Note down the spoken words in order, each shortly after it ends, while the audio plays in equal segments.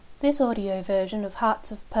This audio version of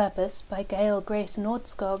Hearts of Purpose by Gail Grace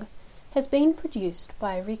Nordskog has been produced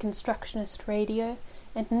by Reconstructionist Radio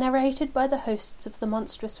and narrated by the hosts of the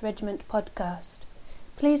Monstrous Regiment podcast.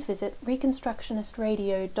 Please visit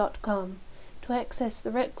reconstructionistradio.com to access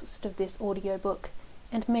the rest of this audiobook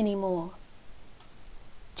and many more.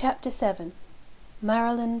 Chapter 7.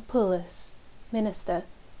 Marilyn Poulos, Minister,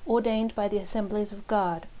 ordained by the Assemblies of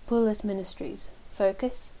God, Poulos Ministries.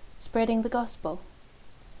 Focus: spreading the gospel.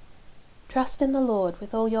 Trust in the Lord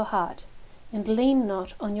with all your heart, and lean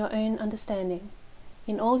not on your own understanding.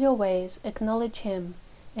 In all your ways acknowledge him,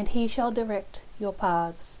 and he shall direct your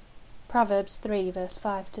paths. Proverbs 3 verse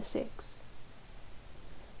 5-6.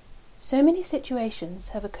 So many situations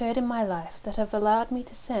have occurred in my life that have allowed me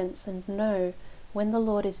to sense and know when the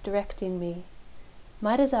Lord is directing me.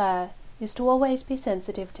 My desire is to always be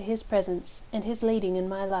sensitive to his presence and his leading in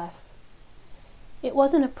my life. It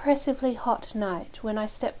was an oppressively hot night when I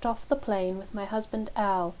stepped off the plane with my husband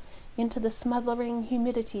Al into the smothering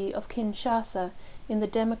humidity of Kinshasa in the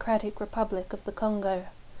Democratic Republic of the Congo.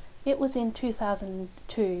 It was in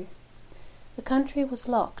 2002. The country was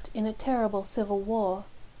locked in a terrible civil war.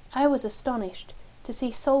 I was astonished to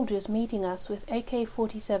see soldiers meeting us with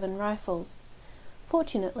AK-47 rifles.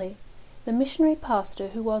 Fortunately, the missionary pastor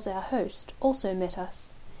who was our host also met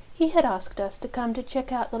us. He had asked us to come to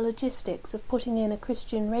check out the logistics of putting in a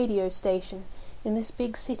Christian radio station in this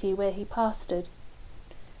big city where he pastored.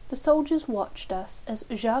 The soldiers watched us as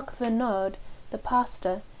Jacques Vernaud, the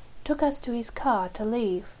pastor, took us to his car to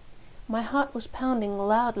leave. My heart was pounding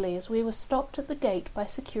loudly as we were stopped at the gate by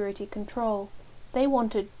security control. They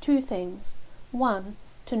wanted two things: one,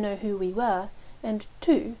 to know who we were, and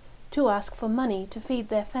two, to ask for money to feed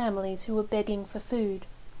their families who were begging for food.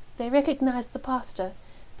 They recognized the pastor,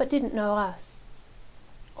 but didn't know us.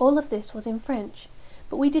 All of this was in French,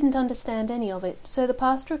 but we didn't understand any of it, so the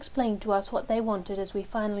pastor explained to us what they wanted as we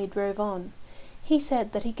finally drove on. He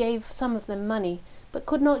said that he gave some of them money, but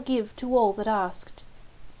could not give to all that asked.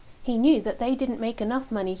 He knew that they didn't make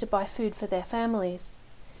enough money to buy food for their families.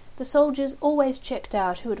 The soldiers always checked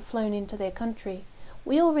out who had flown into their country.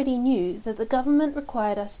 We already knew that the government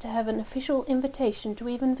required us to have an official invitation to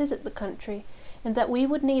even visit the country, and that we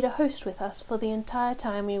would need a host with us for the entire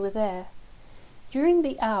time we were there. During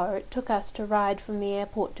the hour it took us to ride from the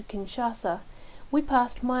airport to Kinshasa, we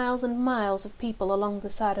passed miles and miles of people along the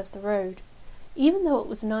side of the road. Even though it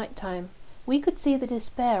was night time, we could see the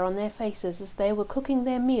despair on their faces as they were cooking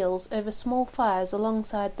their meals over small fires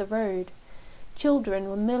alongside the road. Children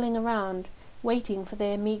were milling around, waiting for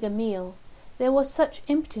their meagre meal. There was such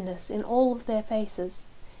emptiness in all of their faces.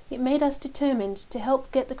 It made us determined to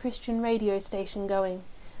help get the Christian radio station going,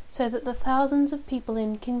 so that the thousands of people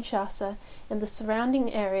in Kinshasa and the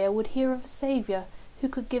surrounding area would hear of a Saviour who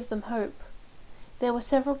could give them hope. There were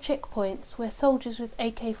several checkpoints where soldiers with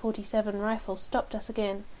AK-47 rifles stopped us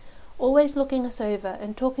again, always looking us over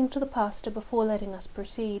and talking to the pastor before letting us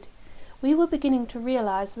proceed. We were beginning to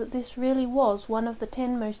realize that this really was one of the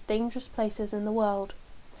 10 most dangerous places in the world.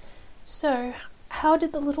 So, how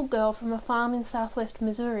did the little girl from a farm in southwest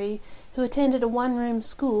Missouri who attended a one-room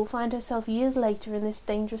school find herself years later in this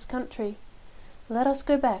dangerous country? Let us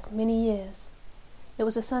go back many years. It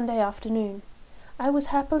was a Sunday afternoon. I was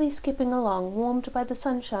happily skipping along, warmed by the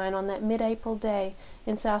sunshine on that mid-April day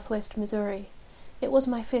in southwest Missouri. It was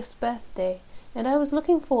my 5th birthday, and I was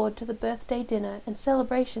looking forward to the birthday dinner and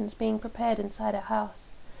celebrations being prepared inside our house.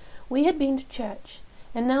 We had been to church,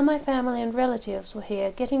 and now my family and relatives were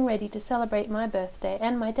here, getting ready to celebrate my birthday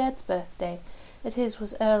and my dad's birthday, as his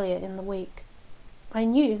was earlier in the week. I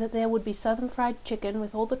knew that there would be southern fried chicken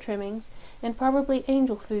with all the trimmings, and probably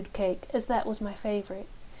angel food cake, as that was my favorite.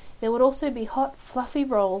 There would also be hot, fluffy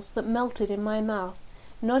rolls that melted in my mouth,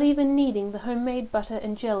 not even needing the homemade butter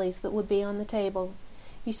and jellies that would be on the table.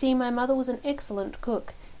 You see, my mother was an excellent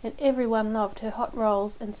cook, and everyone loved her hot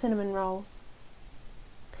rolls and cinnamon rolls.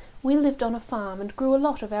 We lived on a farm and grew a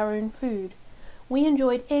lot of our own food. We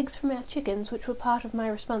enjoyed eggs from our chickens, which were part of my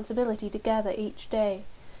responsibility to gather each day.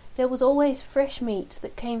 There was always fresh meat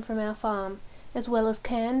that came from our farm, as well as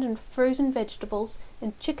canned and frozen vegetables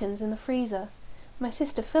and chickens in the freezer. My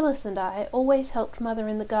sister Phyllis and I always helped Mother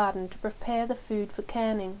in the garden to prepare the food for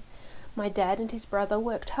canning. My dad and his brother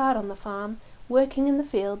worked hard on the farm, working in the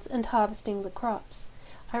fields and harvesting the crops.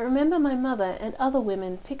 I remember my mother and other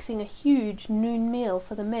women fixing a huge noon meal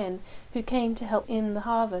for the men who came to help in the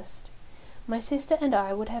harvest. My sister and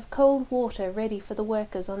I would have cold water ready for the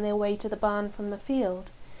workers on their way to the barn from the field.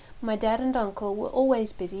 My dad and uncle were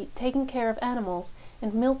always busy taking care of animals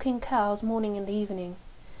and milking cows morning and evening.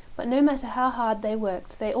 But no matter how hard they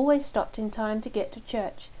worked, they always stopped in time to get to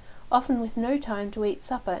church, often with no time to eat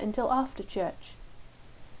supper until after church.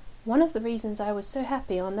 One of the reasons I was so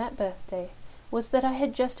happy on that birthday was that I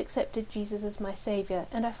had just accepted Jesus as my Saviour,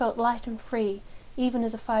 and I felt light and free, even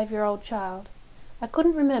as a 5-year-old child. I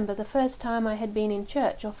couldn't remember the first time I had been in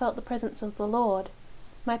church or felt the presence of the Lord.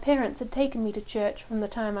 My parents had taken me to church from the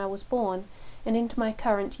time I was born and into my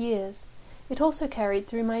current years. It also carried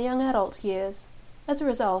through my young adult years. As a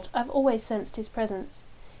result, I've always sensed His presence.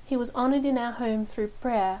 He was honoured in our home through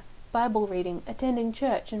prayer, Bible reading, attending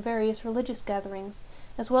church and various religious gatherings,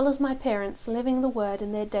 as well as my parents living the Word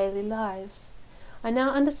in their daily lives. I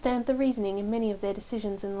now understand the reasoning in many of their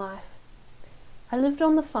decisions in life. I lived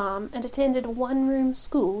on the farm and attended a one-room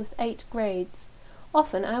school with 8 grades.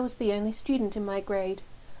 Often I was the only student in my grade.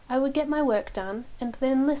 I would get my work done and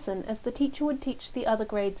then listen as the teacher would teach the other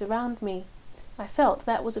grades around me. I felt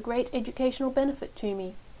that was a great educational benefit to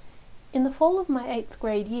me. In the fall of my 8th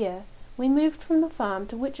grade year, we moved from the farm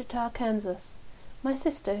to Wichita, Kansas. My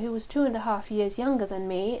sister, who was 2.5 years younger than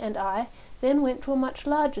me, and I then went to a much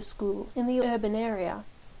larger school in the urban area.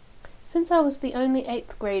 Since I was the only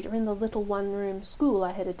 8th grader in the little one-room school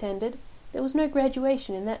I had attended, there was no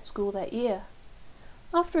graduation in that school that year.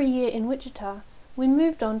 After a year in Wichita, we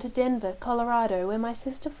moved on to Denver, Colorado, where my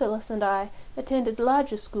sister Phyllis and I attended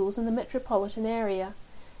larger schools in the metropolitan area.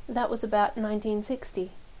 That was about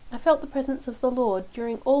 1960. I felt the presence of the Lord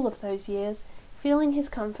during all of those years, feeling His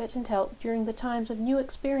comfort and help during the times of new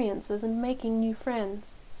experiences and making new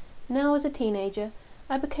friends. Now, as a teenager,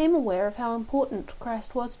 I became aware of how important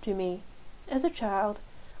Christ was to me. As a child,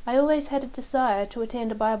 I always had a desire to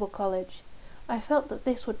attend a Bible college. I felt that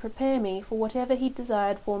this would prepare me for whatever He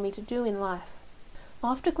desired for me to do in life.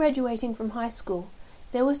 After graduating from high school,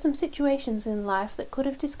 there were some situations in life that could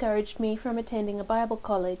have discouraged me from attending a Bible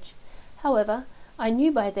college. However, I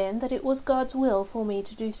knew by then that it was God's will for me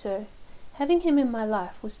to do so. Having Him in my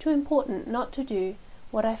life was too important not to do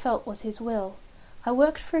what I felt was His will. I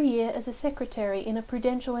worked for a year as a secretary in a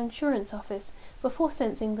prudential insurance office before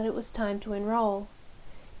sensing that it was time to enroll.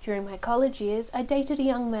 During my college years, I dated a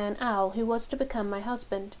young man, Al, who was to become my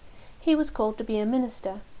husband. He was called to be a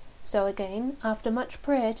minister. So again, after much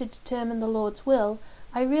prayer to determine the Lord's will,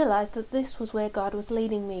 I realized that this was where God was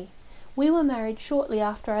leading me. We were married shortly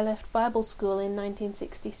after I left Bible school in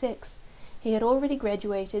 1966. He had already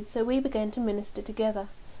graduated, so we began to minister together.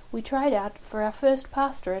 We tried out for our first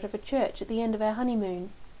pastorate of a church at the end of our honeymoon.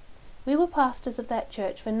 We were pastors of that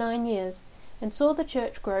church for 9 years, and saw the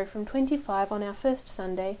church grow from 25 on our first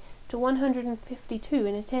Sunday to 152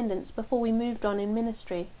 in attendance before we moved on in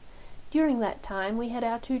ministry. During that time we had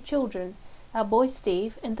our 2 children, our boy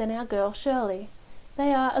Steve and then our girl Shirley.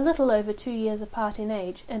 They are a little over 2 years apart in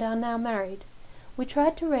age and are now married. We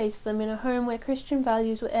tried to raise them in a home where Christian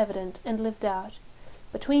values were evident and lived out.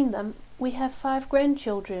 Between them, we have 5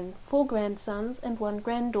 grandchildren, 4 grandsons and 1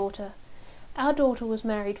 granddaughter. Our daughter was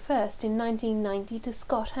married first in 1990 to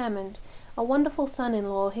Scott Hammond, a wonderful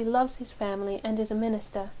son-in-law who loves his family and is a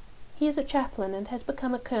minister. He is a chaplain and has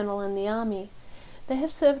become a colonel in the army. They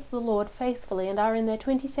have served the Lord faithfully and are in their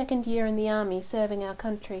 22nd year in the army serving our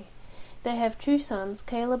country. They have 2 sons,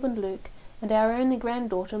 Caleb and Luke, and our only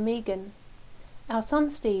granddaughter, Megan. Our son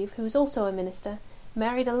Steve, who is also a minister,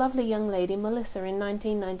 married a lovely young lady, Melissa, in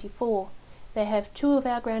 1994. They have 2 of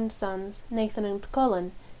our grandsons, Nathan and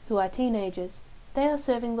Colin, who are teenagers. They are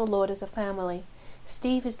serving the Lord as a family.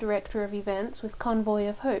 Steve is Director of Events with Convoy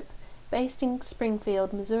of Hope, based in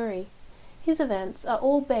Springfield, Missouri. His events are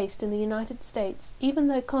all based in the United States, even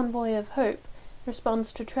though Convoy of Hope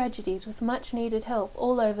responds to tragedies with much-needed help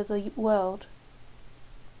all over the world.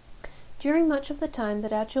 During much of the time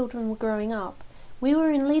that our children were growing up, we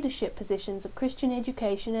were in leadership positions of Christian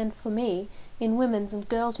education and, for me, in women's and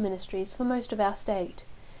girls' ministries for most of our state.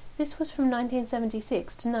 This was from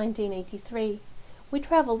 1976 to 1983. We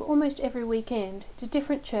travelled almost every weekend to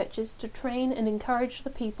different churches to train and encourage the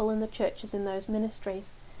people in the churches in those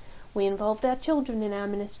ministries. We involved our children in our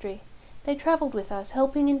ministry. They travelled with us,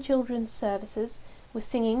 helping in children's services with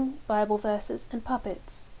singing, Bible verses, and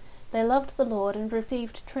puppets. They loved the Lord and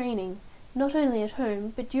received training, not only at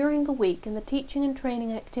home, but during the week in the teaching and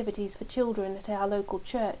training activities for children at our local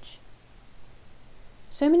church.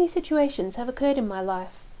 So many situations have occurred in my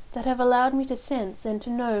life that have allowed me to sense and to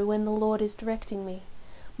know when the Lord is directing me.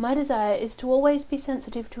 My desire is to always be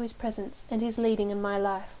sensitive to His presence and His leading in my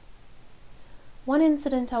life. One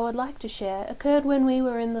incident I would like to share occurred when we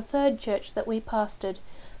were in the 3rd church that we pastored,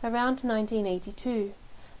 around 1982.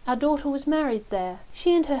 Our daughter was married there.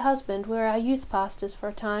 She and her husband were our youth pastors for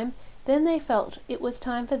a time, then they felt it was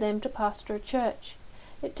time for them to pastor a church.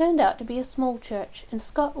 It turned out to be a small church, and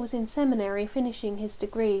Scott was in seminary finishing his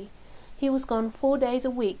degree. He was gone 4 days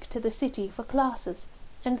a week to the city for classes,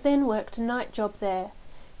 and then worked a night job there.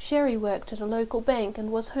 Sherry worked at a local bank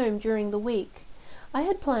and was home during the week. I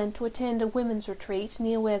had planned to attend a women's retreat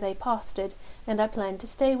near where they pastored, and I planned to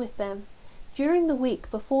stay with them. During the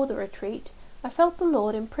week before the retreat, I felt the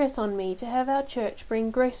Lord impress on me to have our church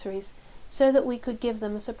bring groceries so that we could give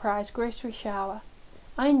them a surprise grocery shower.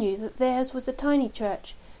 I knew that theirs was a tiny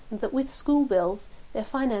church, and that with school bills, their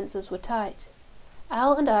finances were tight.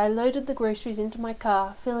 Al and I loaded the groceries into my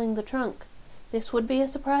car, filling the trunk. This would be a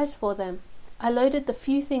surprise for them. I loaded the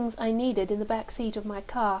few things I needed in the back seat of my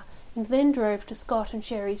car, and then drove to Scott and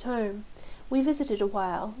Sherry's home. We visited a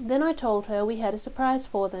while, then I told her we had a surprise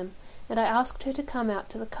for them, and I asked her to come out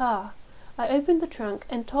to the car. I opened the trunk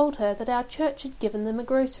and told her that our church had given them a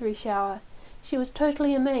grocery shower. She was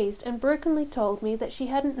totally amazed and brokenly told me that she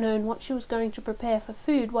hadn't known what she was going to prepare for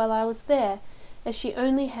food while I was there, as she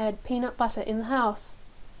only had peanut butter in the house.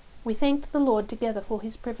 We thanked the Lord together for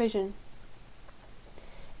his provision.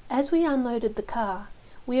 As we unloaded the car,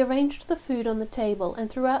 we arranged the food on the table and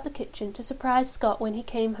threw out the kitchen to surprise Scott when he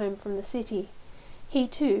came home from the city. He,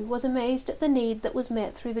 too, was amazed at the need that was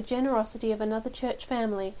met through the generosity of another church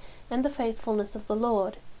family and the faithfulness of the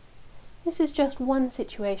Lord. This is just one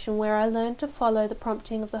situation where I learned to follow the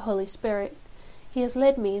prompting of the Holy Spirit. He has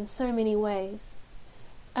led me in so many ways.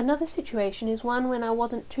 Another situation is one when I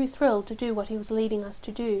wasn't too thrilled to do what he was leading us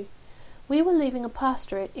to do. We were leaving a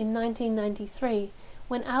pastorate in 1993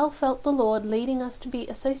 when Al felt the Lord leading us to be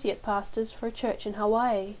associate pastors for a church in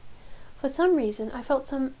Hawaii. For some reason I felt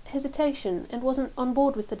some hesitation and wasn't on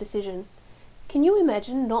board with the decision. Can you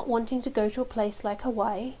imagine not wanting to go to a place like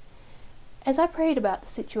Hawaii? As I prayed about the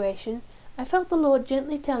situation, I felt the Lord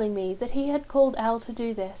gently telling me that he had called Al to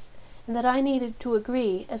do this, and that I needed to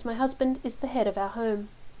agree, as my husband is the head of our home.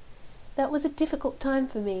 That was a difficult time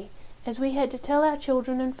for me, as we had to tell our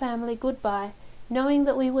children and family goodbye, knowing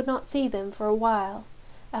that we would not see them for a while.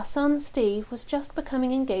 Our son Steve was just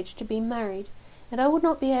becoming engaged to be married, and I would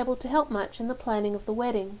not be able to help much in the planning of the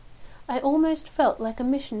wedding. I almost felt like a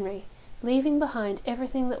missionary, leaving behind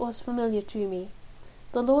everything that was familiar to me.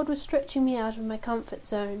 The Lord was stretching me out of my comfort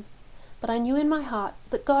zone, but I knew in my heart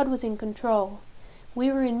that God was in control.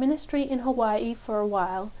 We were in ministry in Hawaii for a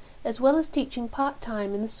while, as well as teaching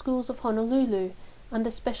part-time in the schools of Honolulu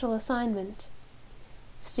under special assignment.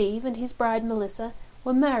 Steve and his bride Melissa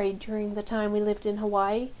were married during the time we lived in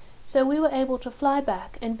Hawaii, so we were able to fly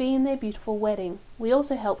back and be in their beautiful wedding. We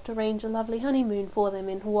also helped arrange a lovely honeymoon for them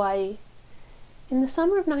in Hawaii. In the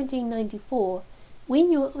summer of 1994, we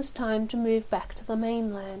knew it was time to move back to the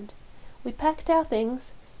mainland. We packed our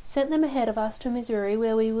things, sent them ahead of us to Missouri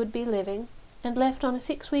where we would be living, and left on a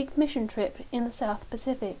 6-week mission trip in the South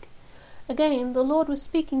Pacific. Again, the Lord was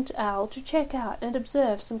speaking to Al to check out and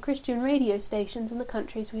observe some Christian radio stations in the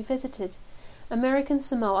countries we visited: American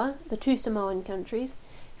Samoa, the 2 Samoan countries,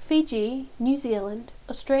 Fiji, New Zealand,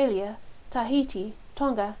 Australia, Tahiti,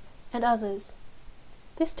 Tonga, and others.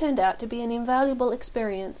 This turned out to be an invaluable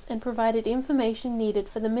experience and provided information needed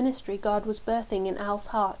for the ministry God was birthing in Al's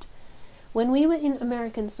heart. When we were in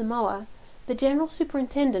American Samoa, the General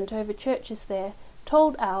Superintendent over churches there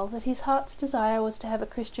told Al that his heart's desire was to have a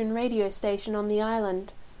Christian radio station on the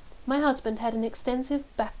island. My husband had an extensive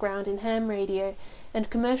background in ham radio and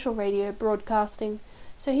commercial radio broadcasting,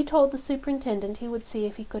 so he told the superintendent he would see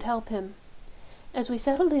if he could help him. As we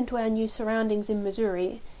settled into our new surroundings in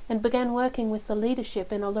Missouri and began working with the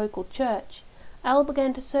leadership in a local church, Al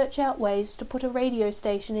began to search out ways to put a radio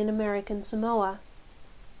station in American Samoa.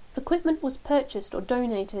 Equipment was purchased or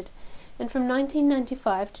donated, and from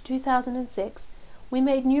 1995 to 2006 we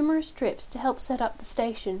made numerous trips to help set up the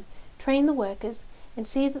station, train the workers, and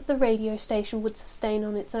see that the radio station would sustain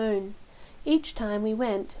on its own. Each time we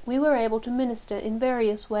went, we were able to minister in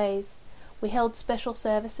various ways. We held special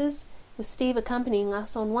services, with Steve accompanying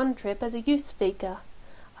us on one trip as a youth speaker.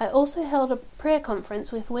 I also held a prayer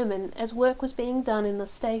conference with women as work was being done in the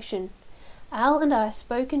station. Al and I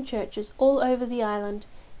spoke in churches all over the island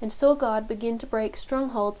and saw God begin to break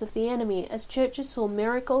strongholds of the enemy as churches saw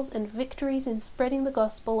miracles and victories in spreading the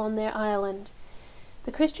gospel on their island.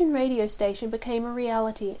 The Christian radio station became a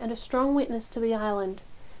reality and a strong witness to the island.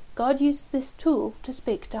 God used this tool to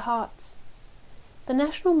speak to hearts. The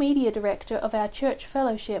national media director of our church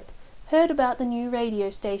fellowship heard about the new radio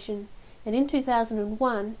station, and in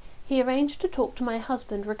 2001 he arranged to talk to my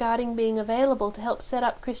husband regarding being available to help set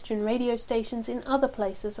up Christian radio stations in other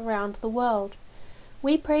places around the world.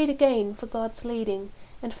 We prayed again for God's leading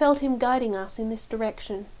and felt him guiding us in this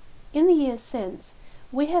direction. In the years since,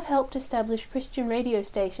 we have helped establish Christian radio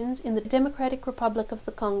stations in the Democratic Republic of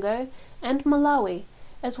the Congo and Malawi,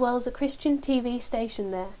 as well as a Christian TV station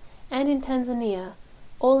there, and in Tanzania,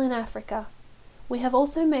 all in Africa. We have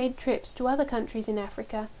also made trips to other countries in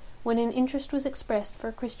Africa when an interest was expressed for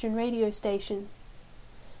a Christian radio station.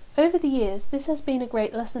 Over the years, this has been a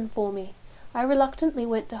great lesson for me. I reluctantly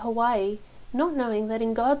went to Hawaii, not knowing that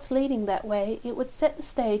in God's leading that way it would set the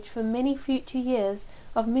stage for many future years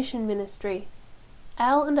of mission ministry.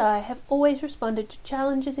 Al and I have always responded to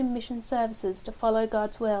challenges in mission services to follow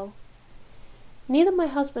God's will. Neither my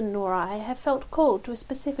husband nor I have felt called to a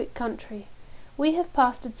specific country. We have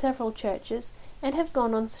pastored several churches and have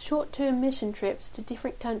gone on short-term mission trips to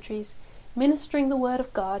different countries, ministering the Word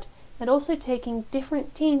of God, and also taking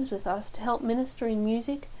different teams with us to help minister in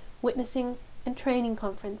music, witnessing, and training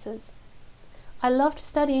conferences. I loved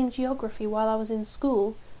studying geography while I was in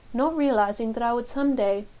school, not realizing that I would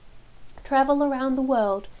someday travel around the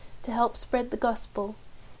world to help spread the gospel.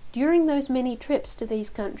 During those many trips to these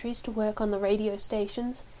countries to work on the radio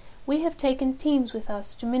stations, we have taken teams with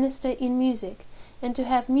us to minister in music and to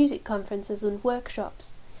have music conferences and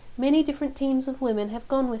workshops. Many different teams of women have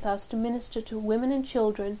gone with us to minister to women and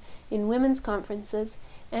children in women's conferences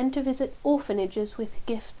and to visit orphanages with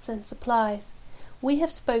gifts and supplies. We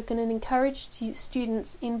have spoken and encouraged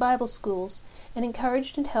students in Bible schools and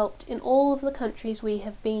encouraged and helped in all of the countries we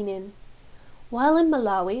have been in. While in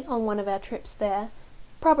Malawi, on one of our trips there,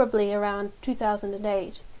 probably around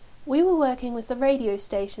 2008, we were working with the radio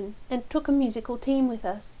station and took a musical team with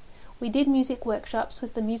us. We did music workshops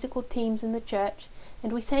with the musical teams in the church,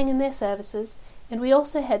 and we sang in their services, and we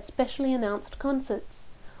also had specially announced concerts.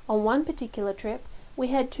 On one particular trip, we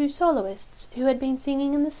had 2 soloists who had been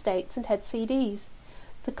singing in the States and had CDs.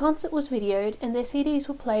 The concert was videoed and their CDs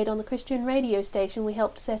were played on the Christian radio station we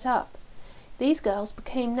helped set up. These girls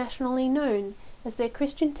became nationally known as their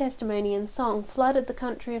Christian testimony and song flooded the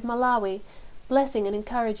country of Malawi, blessing and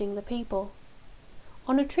encouraging the people.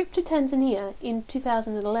 On a trip to Tanzania in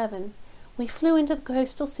 2011, we flew into the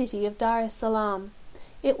coastal city of Dar es Salaam.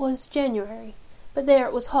 It was January, but there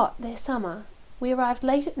it was hot, their summer. We arrived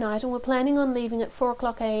late at night and were planning on leaving at 4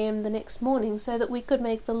 o'clock a.m. the next morning so that we could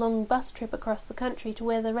make the long bus trip across the country to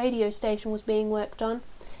where the radio station was being worked on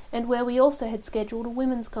and where we also had scheduled a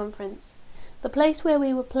women's conference. The place where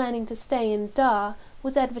we were planning to stay in Dar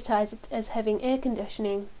was advertised as having air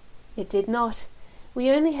conditioning. It did not. We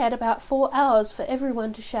only had about 4 hours for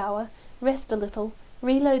everyone to shower, rest a little,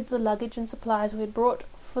 reload the luggage and supplies we had brought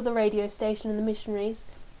for the radio station and the missionaries,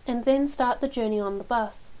 and then start the journey on the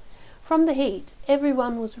bus. From the heat,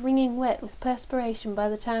 everyone was wringing wet with perspiration by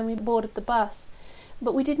the time we boarded the bus,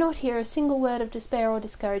 but we did not hear a single word of despair or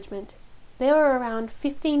discouragement. There were around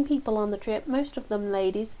 15 people on the trip, most of them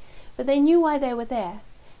ladies, but they knew why they were there.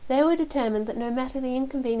 They were determined that no matter the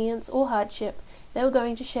inconvenience or hardship, they were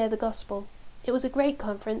going to share the gospel. It was a great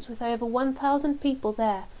conference with over 1,000 people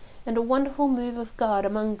there, and a wonderful move of God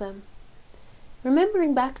among them.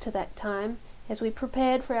 Remembering back to that time, as we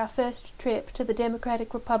prepared for our first trip to the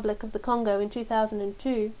Democratic Republic of the Congo in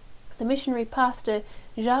 2002, the missionary pastor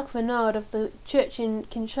Jacques Venard of the church in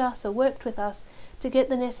Kinshasa worked with us to get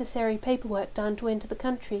the necessary paperwork done to enter the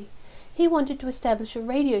country. He wanted to establish a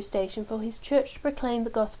radio station for his church to proclaim the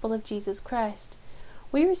gospel of Jesus Christ.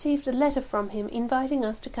 We received a letter from him inviting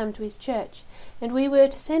us to come to his church, and we were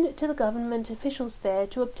to send it to the government officials there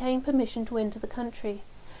to obtain permission to enter the country.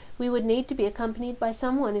 We would need to be accompanied by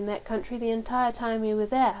someone in that country the entire time we were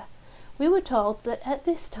there. We were told that at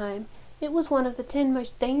this time it was one of the 10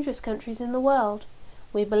 most dangerous countries in the world.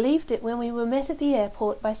 We believed it when we were met at the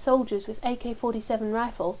airport by soldiers with AK-47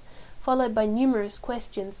 rifles, followed by numerous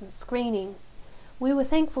questions and screening. We were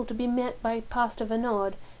thankful to be met by Pastor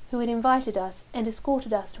Venard, who had invited us and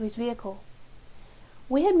escorted us to his vehicle.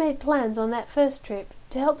 We had made plans on that first trip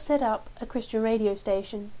to help set up a Christian radio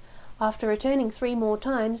station. After returning 3 more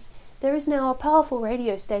times, there is now a powerful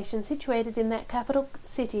radio station situated in that capital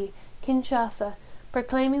city, Kinshasa,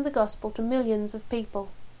 proclaiming the gospel to millions of people.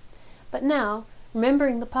 But now,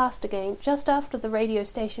 remembering the past again, just after the radio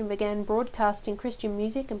station began broadcasting Christian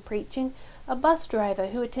music and preaching, a bus driver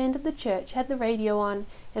who attended the church had the radio on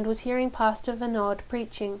and was hearing Pastor Venard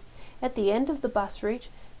preaching. At the end of the bus route,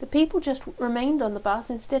 the people just remained on the bus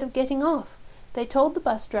instead of getting off. They told the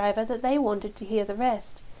bus driver that they wanted to hear the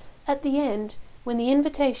rest. At the end, when the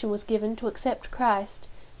invitation was given to accept Christ,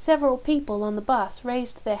 several people on the bus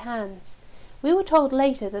raised their hands. We were told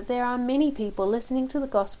later that there are many people listening to the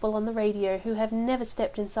gospel on the radio who have never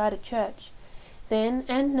stepped inside a church. Then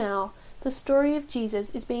and now, the story of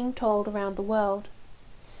Jesus is being told around the world.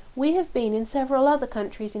 We have been in several other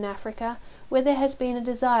countries in Africa where there has been a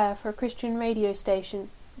desire for a Christian radio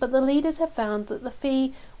station, but the leaders have found that the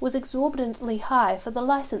fee was exorbitantly high for the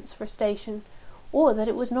license for a station, or that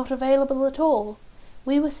it was not available at all.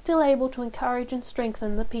 we were still able to encourage and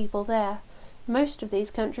strengthen the people there. Most of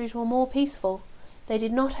these countries were more peaceful. They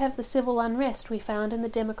did not have the civil unrest we found in the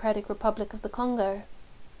Democratic Republic of the Congo.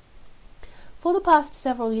 For the past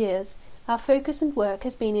several years, our focus and work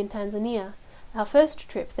has been in Tanzania. Our first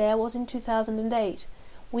trip there was in 2008.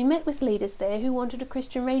 We met with leaders there who wanted a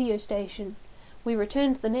Christian radio station. We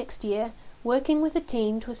returned the next year, working with a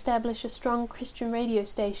team to establish a strong Christian radio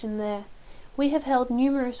station there. We have held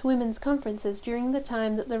numerous women's conferences during the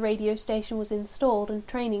time that the radio station was installed and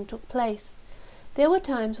training took place. There were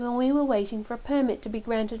times when we were waiting for a permit to be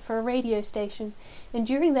granted for a radio station, and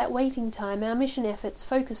during that waiting time our mission efforts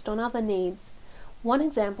focused on other needs. One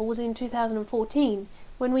example was in 2014,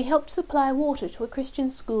 when we helped supply water to a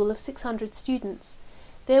Christian school of 600 students.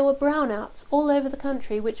 There were brownouts all over the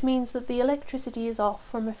country, which means that the electricity is off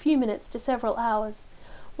from a few minutes to several hours.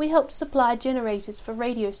 We helped supply generators for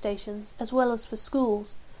radio stations, as well as for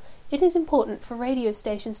schools. It is important for radio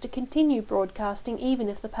stations to continue broadcasting even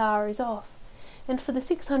if the power is off. And for the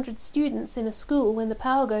 600 students in a school when the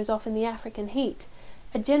power goes off in the African heat,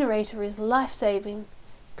 a generator is life-saving.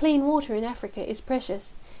 Clean water in Africa is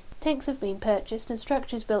precious. Tanks have been purchased and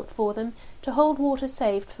structures built for them to hold water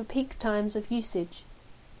saved for peak times of usage.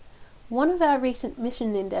 One of our recent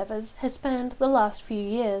mission endeavours has spanned the last few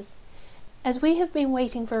years. As we have been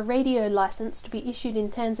waiting for a radio licence to be issued in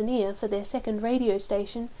Tanzania for their second radio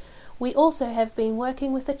station, we also have been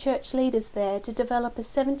working with the church leaders there to develop a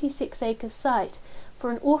 76-acre site for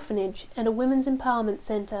an orphanage and a women's empowerment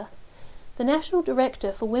centre. The National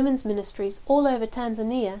Director for Women's Ministries all over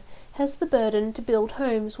Tanzania has the burden to build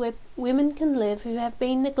homes where women can live who have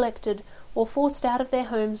been neglected or forced out of their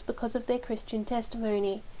homes because of their Christian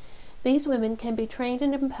testimony. These women can be trained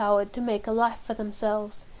and empowered to make a life for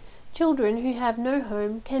themselves. Children who have no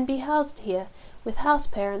home can be housed here with house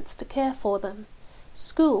parents to care for them.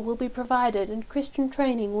 School will be provided and Christian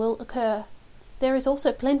training will occur. There is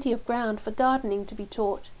also plenty of ground for gardening to be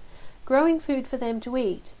taught. Growing food for them to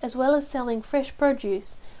eat, as well as selling fresh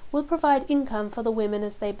produce, will provide income for the women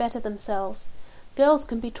as they better themselves. Girls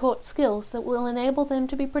can be taught skills that will enable them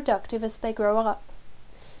to be productive as they grow up.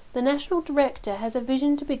 The National Director has a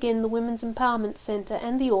vision to begin the Women's Empowerment Centre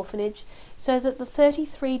and the orphanage so that the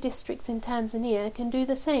 33 districts in Tanzania can do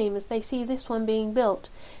the same as they see this one being built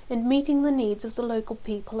and meeting the needs of the local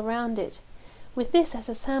people around it. With this as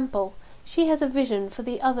a sample, she has a vision for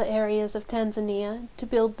the other areas of Tanzania to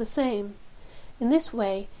build the same. In this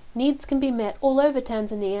way, needs can be met all over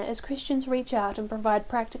Tanzania as Christians reach out and provide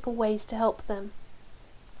practical ways to help them.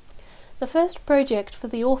 The first project for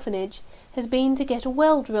the orphanage has been to get a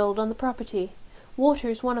well drilled on the property. Water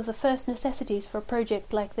is one of the first necessities for a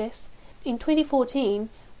project like this. In 2014,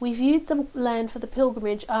 we viewed the land for the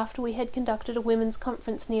pilgrimage after we had conducted a women's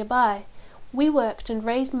conference nearby. We worked and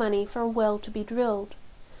raised money for a well to be drilled.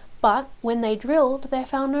 But when they drilled, they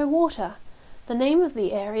found no water. The name of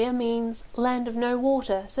the area means land of no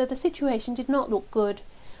water, so the situation did not look good.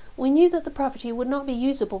 We knew that the property would not be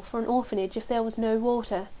usable for an orphanage if there was no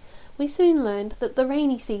water. We soon learned that the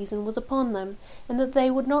rainy season was upon them, and that they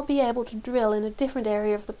would not be able to drill in a different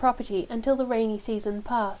area of the property until the rainy season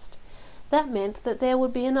passed. That meant that there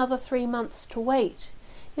would be another 3 months to wait.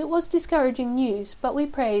 It was discouraging news, but we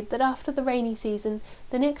prayed that after the rainy season,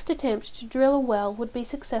 the next attempt to drill a well would be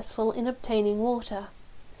successful in obtaining water.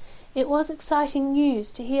 It was exciting news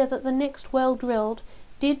to hear that the next well drilled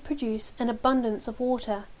did produce an abundance of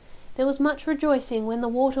water. There was much rejoicing when the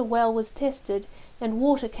water well was tested and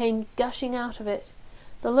water came gushing out of it.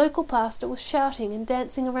 The local pastor was shouting and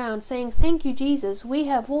dancing around, saying, "Thank you, Jesus, we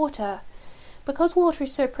have water." Because water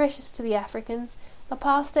is so precious to the Africans, the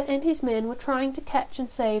pastor and his men were trying to catch and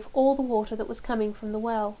save all the water that was coming from the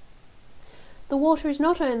well. The water is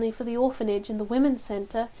not only for the orphanage and the women's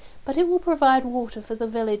centre, but it will provide water for the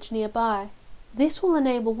village nearby. This will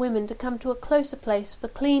enable women to come to a closer place for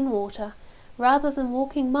clean water, rather than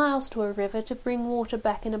walking miles to a river to bring water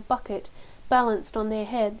back in a bucket, balanced on their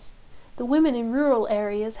heads. The women in rural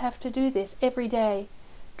areas have to do this every day.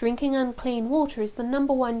 Drinking unclean water is the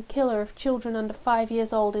 #1 killer of children under 5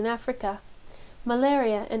 years old in Africa.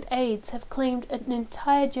 Malaria and AIDS have claimed an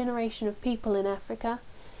entire generation of people in Africa.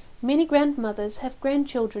 Many grandmothers have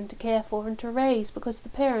grandchildren to care for and to raise because the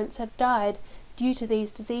parents have died due to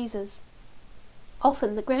these diseases.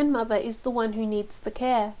 Often the grandmother is the one who needs the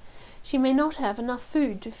care. She may not have enough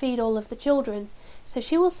food to feed all of the children, so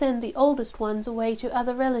she will send the oldest ones away to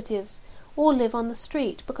other relatives, or live on the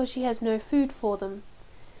street because she has no food for them.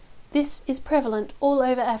 This is prevalent all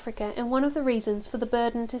over Africa and one of the reasons for the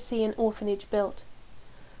burden to see an orphanage built.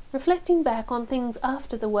 Reflecting back on things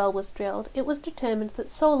after the well was drilled, it was determined that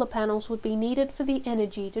solar panels would be needed for the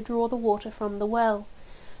energy to draw the water from the well.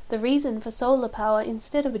 The reason for solar power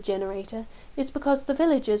instead of a generator is because the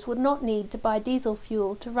villagers would not need to buy diesel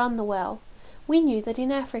fuel to run the well. We knew that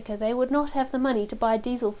in Africa they would not have the money to buy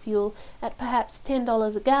diesel fuel at perhaps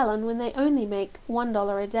 $10 a gallon when they only make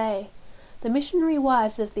 $1 a day. The missionary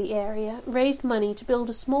wives of the area raised money to build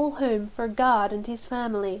a small home for a guard and his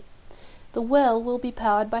family. The well will be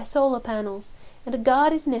powered by solar panels, and a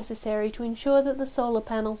guard is necessary to ensure that the solar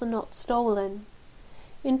panels are not stolen.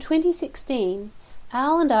 In 2016,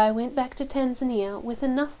 Al and I went back to Tanzania with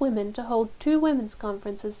enough women to hold 2 women's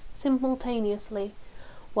conferences simultaneously.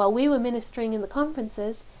 While we were ministering in the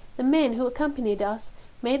conferences, the men who accompanied us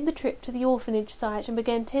made the trip to the orphanage site and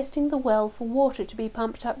began testing the well for water to be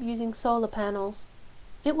pumped up using solar panels.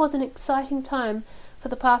 It was an exciting time for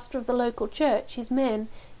the pastor of the local church, his men,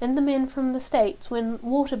 and the men from the States when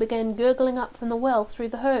water began gurgling up from the well through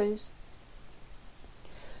the hose.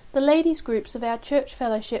 The ladies' groups of our church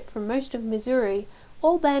fellowship from most of Missouri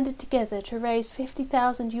all banded together to raise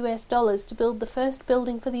 $50,000 to build the first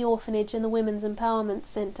building for the orphanage and the Women's Empowerment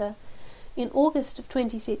Center. In August of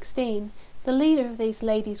 2016, the leader of these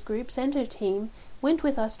ladies' groups and her team went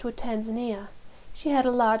with us to Tanzania. She had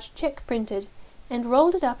a large check printed and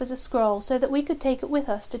rolled it up as a scroll so that we could take it with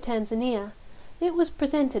us to Tanzania. It was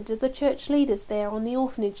presented to the church leaders there on the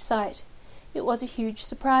orphanage site. It was a huge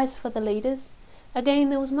surprise for the leaders. Again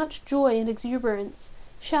there was much joy and exuberance,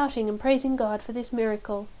 shouting and praising God for this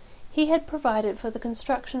miracle. He had provided for the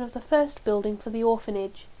construction of the first building for the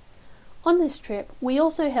orphanage. On this trip, we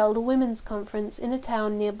also held a women's conference in a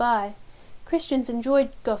town nearby. Christians enjoyed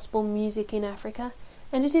gospel music in Africa,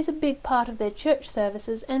 and it is a big part of their church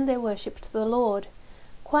services and their worship to the Lord.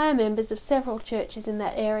 Choir members of several churches in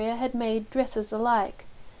that area had made dresses alike.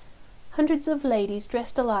 Hundreds of ladies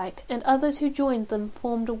dressed alike, and others who joined them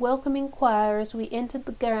formed a welcoming choir as we entered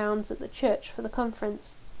the grounds at the church for the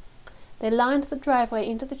conference. They lined the driveway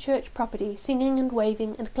into the church property, singing and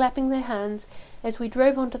waving and clapping their hands as we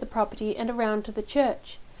drove onto the property and around to the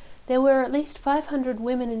church. There were at least 500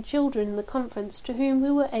 women and children in the conference to whom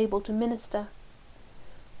we were able to minister.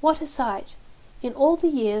 What a sight! In all the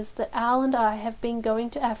years that Al and I have been going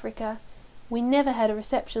to Africa, we never had a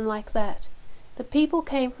reception like that. The people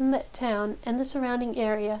came from that town and the surrounding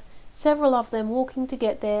area, several of them walking to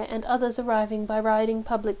get there and others arriving by riding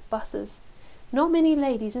public buses. Not many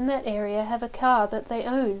ladies in that area have a car that they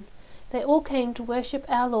own. They all came to worship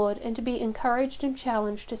our Lord and to be encouraged and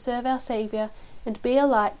challenged to serve our Saviour and be a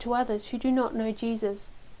light to others who do not know Jesus.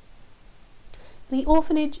 The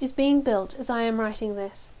orphanage is being built as I am writing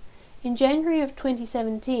this. In January of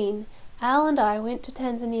 2017, Al and I went to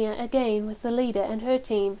Tanzania again with the leader and her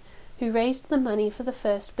team, who raised the money for the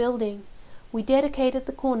first building. We dedicated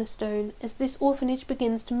the cornerstone as this orphanage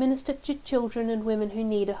begins to minister to children and women who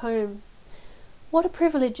need a home. What a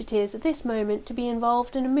privilege it is at this moment to be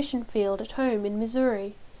involved in a mission field at home in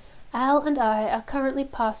Missouri. Al and I are currently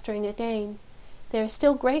pastoring again. There is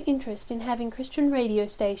still great interest in having Christian radio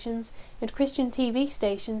stations and Christian TV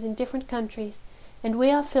stations in different countries, and we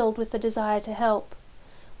are filled with the desire to help.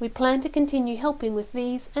 We plan to continue helping with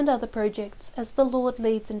these and other projects as the Lord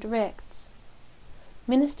leads and directs.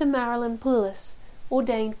 Minister Marilyn Poulos,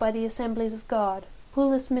 ordained by the Assemblies of God,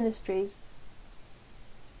 Poulos Ministries.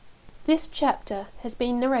 This chapter has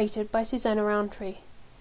been narrated by Susanna Roundtree.